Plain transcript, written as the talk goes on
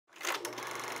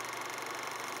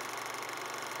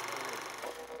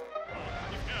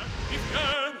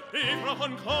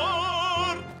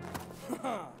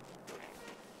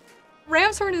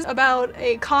Ramshorn is about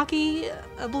a cocky,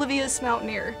 oblivious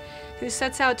mountaineer who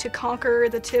sets out to conquer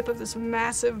the tip of this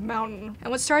massive mountain.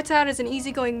 And what starts out as an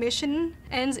easygoing mission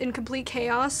ends in complete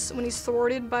chaos when he's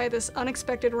thwarted by this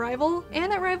unexpected rival,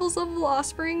 and that rival's lovable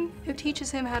offspring who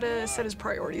teaches him how to set his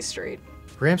priorities straight.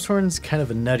 Ramshorn's kind of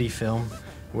a nutty film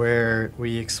where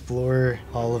we explore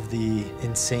all of the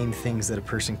insane things that a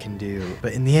person can do,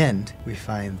 but in the end, we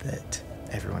find that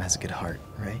everyone has a good heart,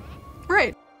 right?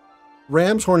 Right.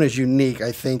 Ramshorn is unique,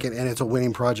 I think, and it's a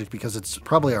winning project because it's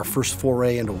probably our first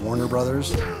foray into Warner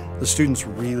Brothers. The students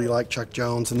really like Chuck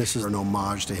Jones, and this is an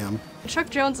homage to him. Chuck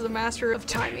Jones is a master of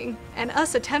timing, and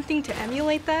us attempting to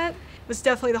emulate that was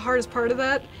definitely the hardest part of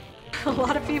that. A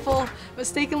lot of people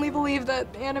mistakenly believe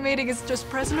that animating is just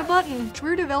pressing a button.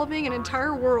 We're developing an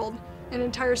entire world, an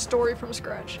entire story from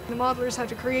scratch. The modelers have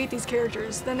to create these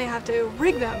characters, then they have to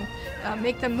rig them,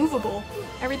 make them movable.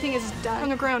 Everything is done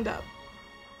from the ground up.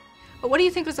 But what do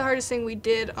you think was the hardest thing we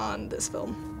did on this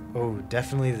film? Oh,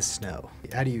 definitely the snow.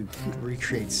 How do you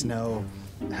recreate snow?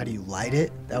 How do you light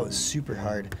it? That was super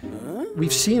hard.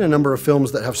 We've seen a number of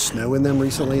films that have snow in them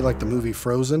recently, like the movie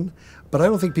Frozen, but I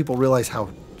don't think people realize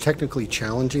how technically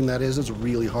challenging that is. It's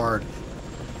really hard.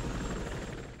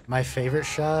 My favorite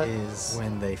shot is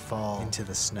when they fall into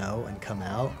the snow and come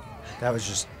out. That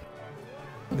was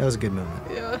a good moment.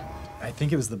 Yeah. I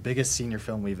think it was the biggest senior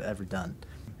film we've ever done.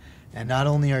 And not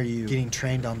only are you getting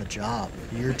trained on the job,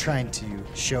 you're trying to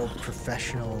show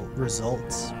professional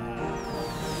results.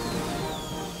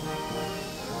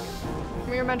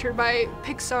 We were mentored by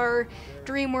Pixar,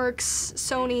 DreamWorks,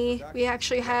 Sony. We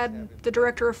actually had the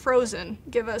director of Frozen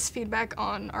give us feedback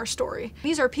on our story.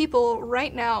 These are people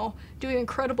right now doing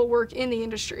incredible work in the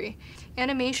industry.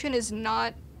 Animation is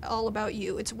not all about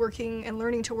you. It's working and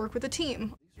learning to work with a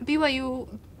team.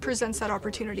 BYU presents that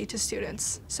opportunity to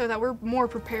students so that we're more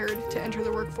prepared to enter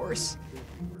the workforce.